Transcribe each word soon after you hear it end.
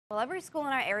Well, every school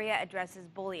in our area addresses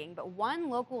bullying, but one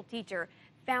local teacher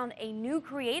found a new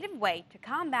creative way to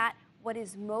combat what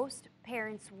is most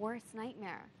parents' worst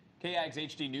nightmare. KAGS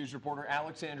HD News reporter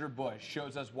Alexandra Bush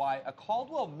shows us why a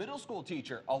Caldwell middle school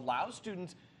teacher allows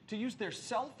students to use their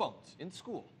cell phones in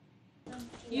school.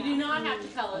 You do not have to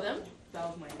color them.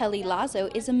 Kelly Lazo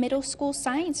is a middle school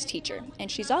science teacher, and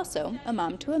she's also a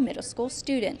mom to a middle school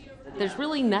student. There's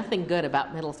really nothing good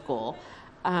about middle school,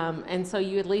 and so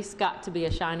you at least got to be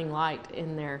a shining light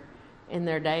in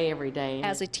their day every day.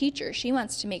 As a teacher, she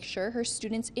wants to make sure her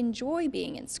students enjoy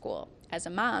being in school. As a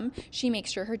mom, she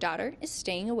makes sure her daughter is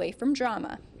staying away from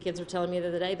drama. Kids were telling me the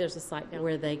other day there's a site now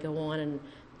where they go on and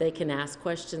they can ask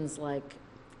questions like,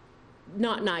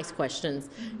 not nice questions,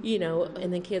 you know,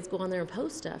 and then kids go on there and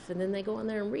post stuff, and then they go on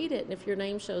there and read it, and if your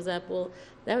name shows up, well,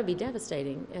 that would be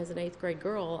devastating. As an 8th grade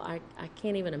girl, I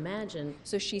can't even imagine.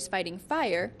 So she's fighting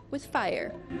fire with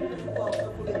fire.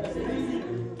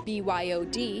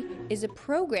 BYOD is a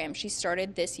program she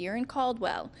started this year in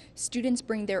Caldwell. Students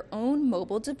bring their own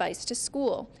mobile device to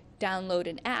school, download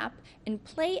an app, and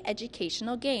play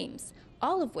educational games,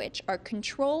 all of which are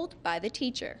controlled by the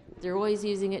teacher. They're always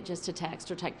using it just to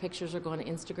text or take pictures or go on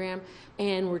Instagram,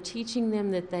 and we're teaching them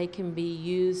that they can be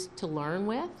used to learn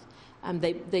with.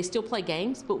 They still play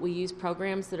games, but we use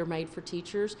programs that are made for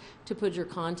teachers to put your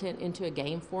content into a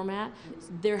game format.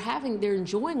 They're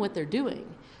enjoying what they're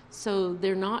doing, so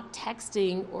they're not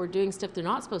texting or doing stuff they're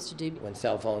not supposed to do. When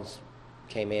cell phones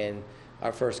came in,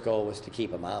 our first goal was to keep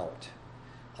them out,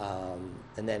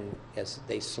 and then as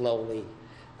they slowly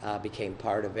became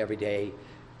part of everyday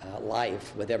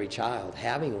life with every child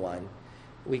having one,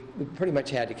 we pretty much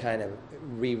had to kind of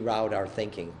reroute our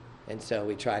thinking. And so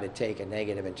we try to take a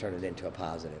negative and turn it into a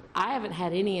positive. I haven't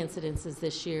had any incidences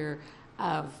this year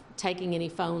of taking any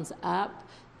phones up,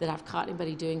 that I've caught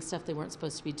anybody doing stuff they weren't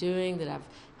supposed to be doing, that I've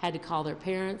had to call their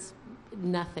parents.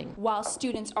 Nothing. While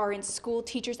students are in school,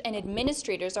 teachers and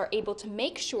administrators are able to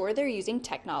make sure they're using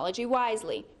technology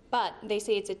wisely. But they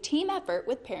say it's a team effort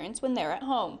with parents when they're at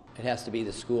home. It has to be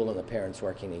the school and the parents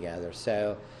working together.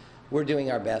 So we're doing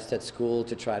our best at school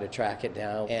to try to track it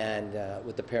down. And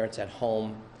with the parents at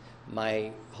home,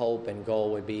 my hope and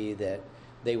goal would be that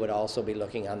they would also be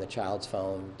looking on the child's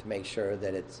phone to make sure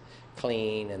that it's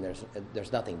clean and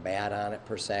there's nothing bad on it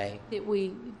per se. That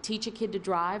we teach a kid to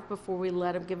drive before we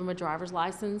give them a driver's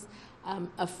license.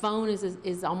 A phone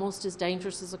is almost as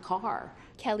dangerous as a car.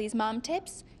 Kelly's mom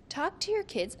tips: talk to your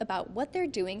kids about what they're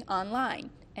doing online.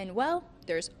 And well,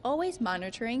 there's always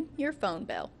monitoring your phone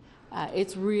bill.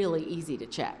 It's really easy to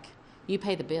check. You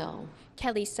pay the bill.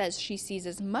 Kelly says she sees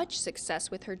as much success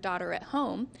with her daughter at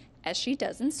home as she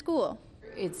does in school.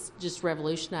 It's just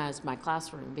revolutionized my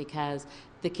classroom because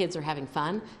the kids are having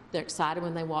fun. They're excited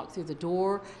when they walk through the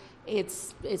door.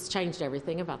 It's changed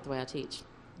everything about the way I teach.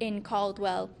 In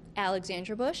Caldwell,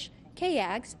 Alexandra Bush,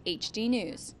 KAGS HD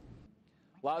News.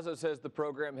 Lazo says the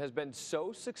program has been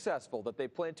so successful that they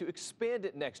plan to expand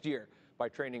it next year by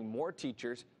training more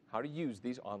teachers how to use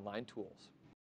these online tools.